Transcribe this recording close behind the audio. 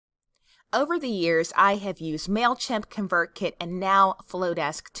Over the years, I have used MailChimp, ConvertKit, and now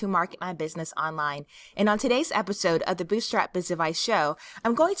Flodesk to market my business online. And on today's episode of the Bootstrap Biz Advice Show,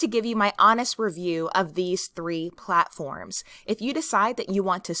 I'm going to give you my honest review of these three platforms. If you decide that you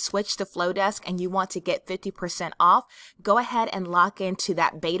want to switch to Flodesk and you want to get 50% off, go ahead and lock into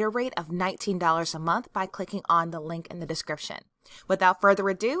that beta rate of $19 a month by clicking on the link in the description. Without further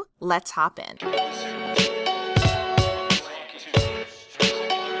ado, let's hop in.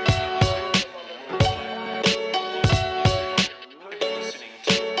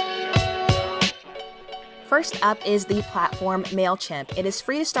 First up is the platform MailChimp. It is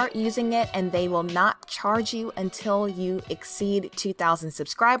free to start using it, and they will not charge you until you exceed 2,000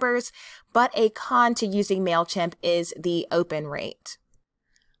 subscribers, but a con to using MailChimp is the open rate.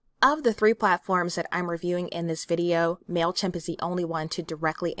 Of the three platforms that I'm reviewing in this video, MailChimp is the only one to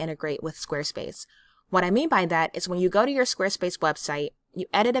directly integrate with Squarespace. What I mean by that is when you go to your Squarespace website, you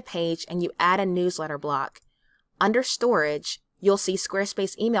edit a page and you add a newsletter block. Under storage, you'll see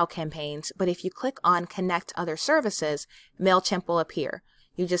Squarespace email campaigns, but if you click on Connect Other Services, MailChimp will appear.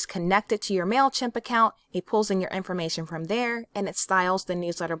 You just connect it to your MailChimp account, it pulls in your information from there, and it styles the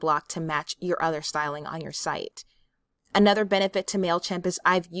newsletter block to match your other styling on your site. Another benefit to MailChimp is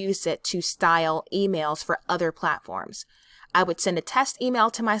I've used it to style emails for other platforms. I would send a test email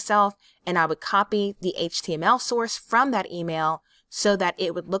to myself, and I would copy the HTML source from that email so that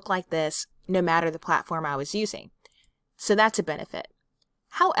it would look like this no matter the platform I was using. So that's a benefit.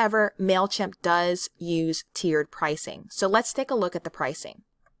 However, MailChimp does use tiered pricing. So let's take a look at the pricing.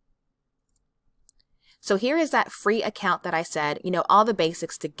 So here is that free account that I said, all the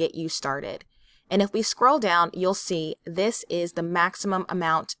basics to get you started. And if we scroll down, you'll see this is the maximum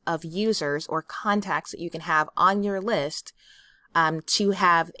amount of users or contacts that you can have on your list to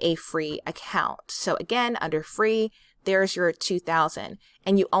have a free account. So again, under free, there's your 2,000,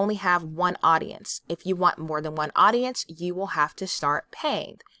 and you only have one audience. If you want more than one audience, you will have to start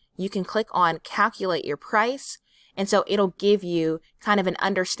paying. You can click on calculate your price, and so it'll give you kind of an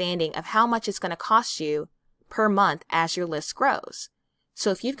understanding of how much it's going to cost you per month as your list grows.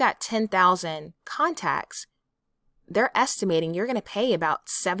 So if you've got 10,000 contacts, they're estimating you're going to pay about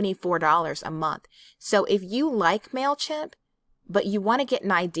 $74 a month. So if you like MailChimp, but you want to get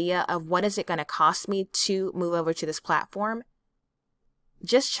an idea of what is it going to cost me to move over to this platform,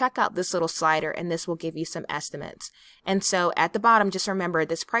 just check out this little slider and this will give you some estimates. And so at the bottom, just remember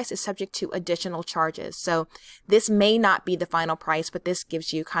this price is subject to additional charges. So this may not be the final price, but this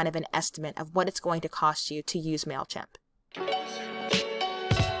gives you kind of an estimate of what it's going to cost you to use MailChimp.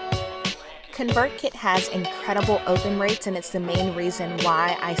 ConvertKit has incredible open rates, and it's the main reason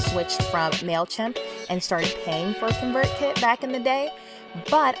why I switched from MailChimp and started paying for ConvertKit back in the day.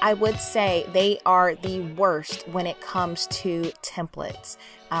 But I would say they are the worst when it comes to templates.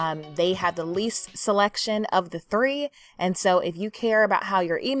 They have the least selection of the three, and so if you care about how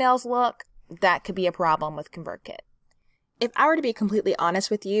your emails look, that could be a problem with ConvertKit. If I were to be completely honest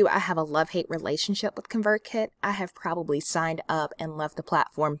with you, I have a love-hate relationship with ConvertKit. I have probably signed up and left the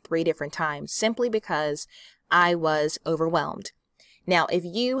platform 3 different times simply because I was overwhelmed. Now, if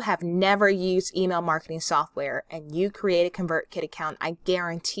you have never used email marketing software and you create a ConvertKit account, I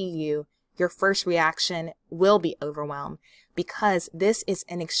guarantee you your first reaction will be overwhelmed because this is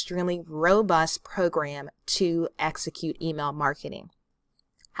an extremely robust program to execute email marketing.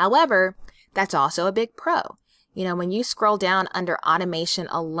 However, that's also a big pro. When you scroll down under automation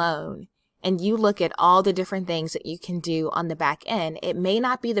alone and you look at all the different things that you can do on the back end, it may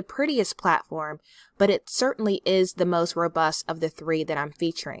not be the prettiest platform, but it certainly is the most robust of the 3 that I'm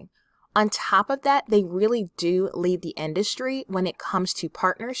featuring. On top of that, they really do lead the industry when it comes to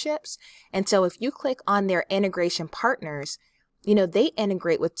partnerships. And so if you click on their integration partners, they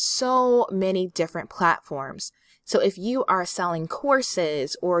integrate with so many different platforms. So if you are selling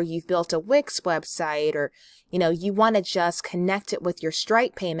courses or you've built a Wix website or, you want to just connect it with your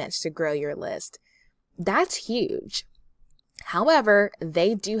Stripe payments to grow your list, that's huge. However,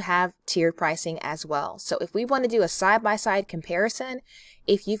 they do have tiered pricing as well. So if we want to do a side-by-side comparison,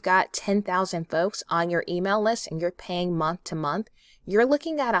 if you've got 10,000 folks on your email list and you're paying month to month, you're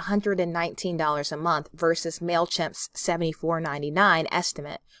looking at $119 a month versus MailChimp's $74.99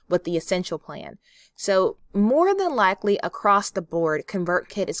 estimate with the Essential plan. So more than likely across the board,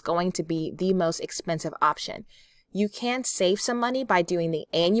 ConvertKit is going to be the most expensive option. You can save some money by doing the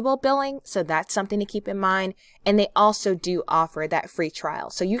annual billing, so that's something to keep in mind. And they also do offer that free trial.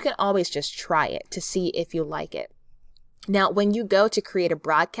 So you can always just try it to see if you like it. Now, when you go to create a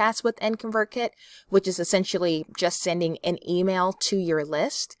broadcast within ConvertKit, which is essentially just sending an email to your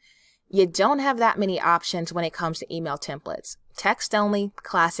list, You don't have that many options when it comes to email templates, text only,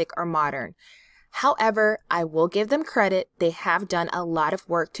 classic, or modern. However, I will give them credit. They have done a lot of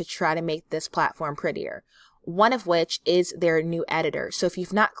work to try to make this platform prettier. One of which is their new editor. So if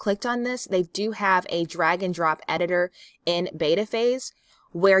you've not clicked on this, they do have a drag and drop editor in beta phase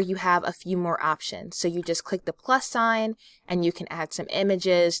where you have a few more options. So you just click the plus sign and you can add some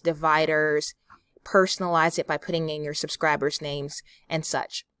images, dividers, personalize it by putting in your subscribers' names and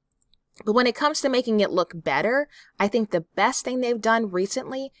such. But when it comes to making it look better, I think the best thing they've done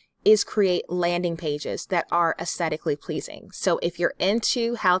recently is create landing pages that are aesthetically pleasing. So if you're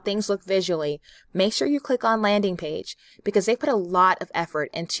into how things look visually, make sure you click on landing page because they put a lot of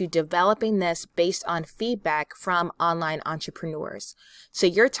effort into developing this based on feedback from online entrepreneurs. So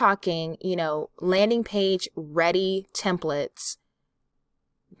you're talking, landing page ready templates.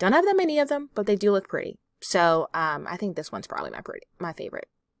 Don't have that many of them, but they do look pretty. So I think this one's probably my favorite.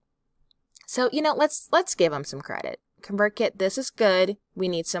 So, let's give them some credit. ConvertKit, this is good. We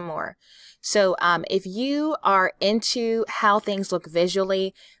need some more. So if you are into how things look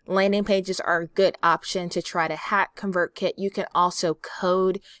visually, landing pages are a good option to try to hack ConvertKit. You can also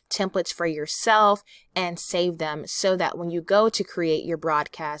code templates for yourself and save them so that when you go to create your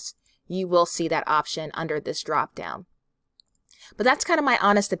broadcast, you will see that option under this drop down. But that's kind of my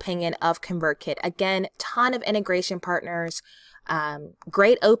honest opinion of ConvertKit. Again, ton of integration partners,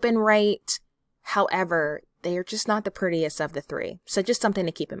 great open rate. However, they are just not the prettiest of the three. So just something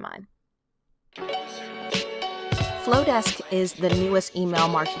to keep in mind. Flodesk is the newest email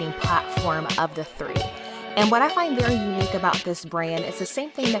marketing platform of the three. And what I find very unique about this brand is the same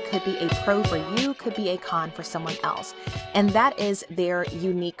thing that could be a pro for you, could be a con for someone else. And that is their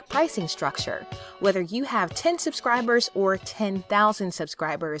unique pricing structure. Whether you have 10 subscribers or 10,000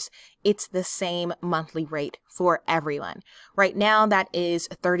 subscribers, it's the same monthly rate for everyone. Right now, that is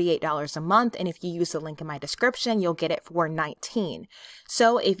 $38 a month. And if you use the link in my description, you'll get it for $19.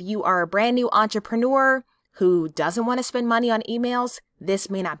 So if you are a brand new entrepreneur who doesn't want to spend money on emails, this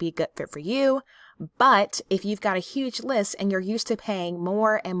may not be a good fit for you. But if you've got a huge list and you're used to paying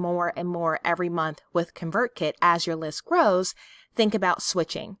more and more and more every month with ConvertKit as your list grows, think about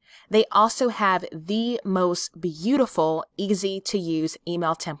switching. They also have the most beautiful, easy to use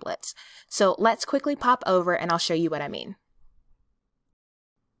email templates. So let's quickly pop over and I'll show you what I mean.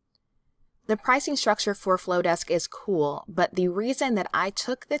 The pricing structure for Flodesk is cool, but the reason that I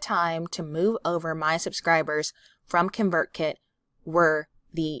took the time to move over my subscribers from ConvertKit were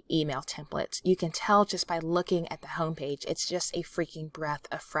the email templates. You can tell just by looking at the homepage, it's just a freaking breath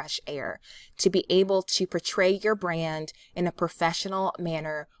of fresh air to be able to portray your brand in a professional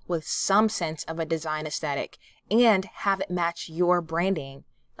manner with some sense of a design aesthetic and have it match your branding.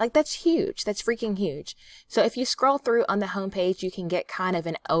 Like, that's huge. That's freaking huge. So if you scroll through on the homepage, you can get kind of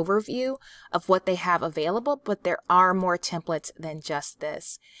an overview of what they have available, but there are more templates than just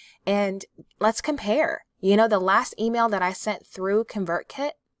this. And let's compare. The last email that I sent through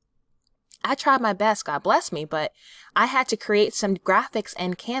ConvertKit, I tried my best, God bless me, but I had to create some graphics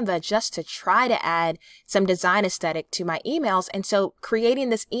in Canva just to try to add some design aesthetic to my emails. And so creating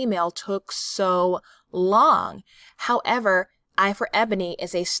this email took so long. However, I for Ebony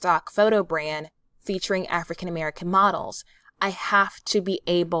is a stock photo brand featuring African-American models. I have to be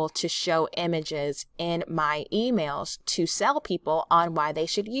able to show images in my emails to sell people on why they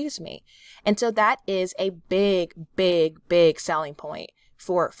should use me. And so that is a big, big, big selling point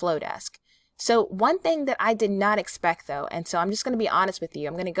for Flodesk. So one thing that I did not expect though, and so I'm just going to be honest with you,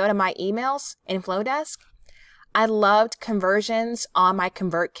 I'm going to go to my emails in Flodesk. I loved conversions on my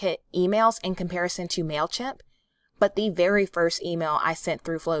ConvertKit emails in comparison to MailChimp, but the very first email I sent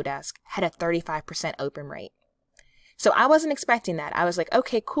through Flodesk had a 35% open rate. So I wasn't expecting that. I was like,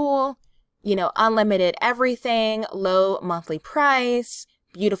 okay, cool. Unlimited everything, low monthly price,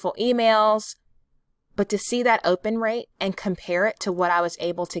 beautiful emails. But to see that open rate and compare it to what I was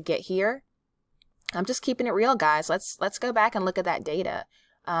able to get here, I'm just keeping it real, guys. Let's go back and look at that data.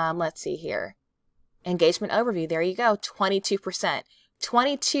 Let's see here. Engagement overview. There you go. 22%.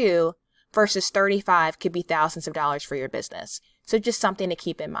 22 versus 35 could be thousands of dollars for your business. So just something to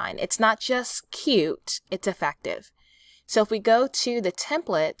keep in mind. It's not just cute, it's effective. So if we go to the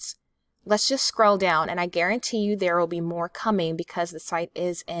templates, let's just scroll down and I guarantee you there will be more coming because the site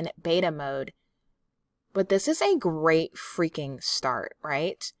is in beta mode. But this is a great freaking start,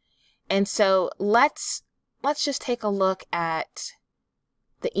 right? And so let's just take a look at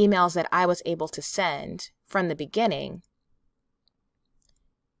the emails that I was able to send from the beginning.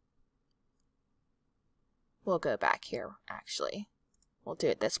 We'll go back here, actually. We'll do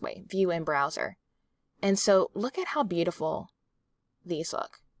it this way, view in browser. And so look at how beautiful these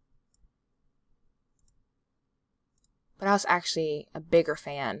look. but I was actually a bigger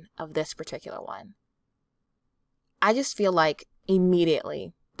fan of this particular one. I just feel like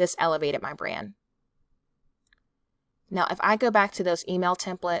immediately this elevated my brand. Now, if I go back to those email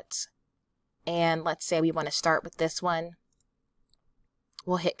templates, and let's say we want to start with this one,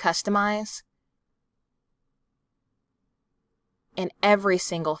 we'll hit customize. And every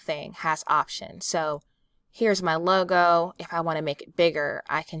single thing has options. So here's my logo. If I want to make it bigger,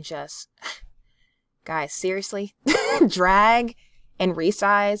 I can just, guys, seriously, drag and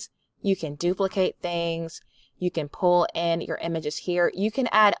resize. You can duplicate things. You can pull in your images here. You can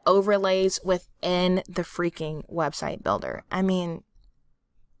add overlays within the freaking website builder. I mean,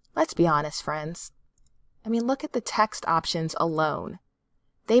 let's be honest, friends. I mean, look at the text options alone.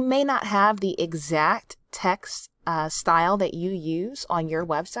 They may not have the exact text style that you use on your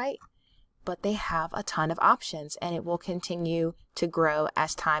website, but they have a ton of options, and it will continue to grow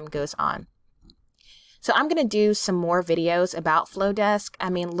as time goes on. So I'm going to do some more videos about Flodesk. I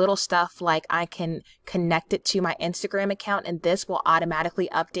mean, little stuff like I can connect it to my Instagram account, and this will automatically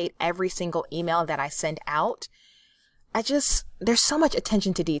update every single email that I send out. There's so much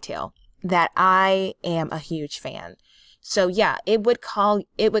attention to detail that I am a huge fan. So yeah, it would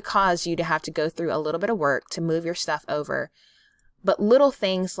cause you to have to go through a little bit of work to move your stuff over. But little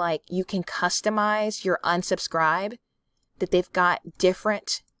things like you can customize your unsubscribe, that they've got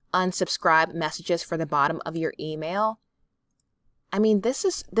different unsubscribe messages for the bottom of your email. I mean, this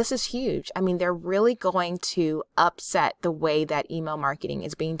is huge. I mean, they're really going to upset the way that email marketing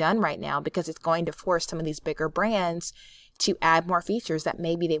is being done right now, because it's going to force some of these bigger brands to add more features that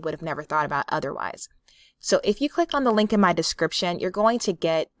maybe they would have never thought about otherwise. So if you click on the link in my description, you're going to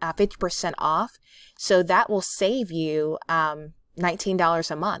get 50% off. So that will save you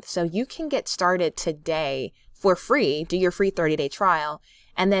 $19 a month. So you can get started today for free, do your free 30-day trial.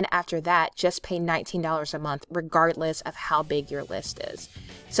 And then after that, just pay $19 a month, regardless of how big your list is.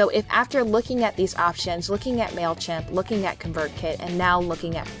 So if after looking at these options, looking at MailChimp, looking at ConvertKit, and now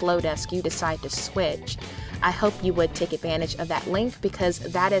looking at Flodesk, you decide to switch, I hope you would take advantage of that link, because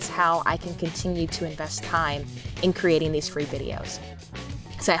that is how I can continue to invest time in creating these free videos.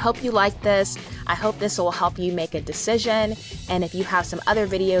 So I hope you like this. I hope this will help you make a decision. And if you have some other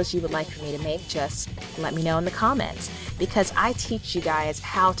videos you would like for me to make, just let me know in the comments, because I teach you guys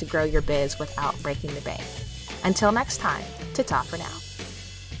how to grow your biz without breaking the bank. Until next time, ta-ta for now.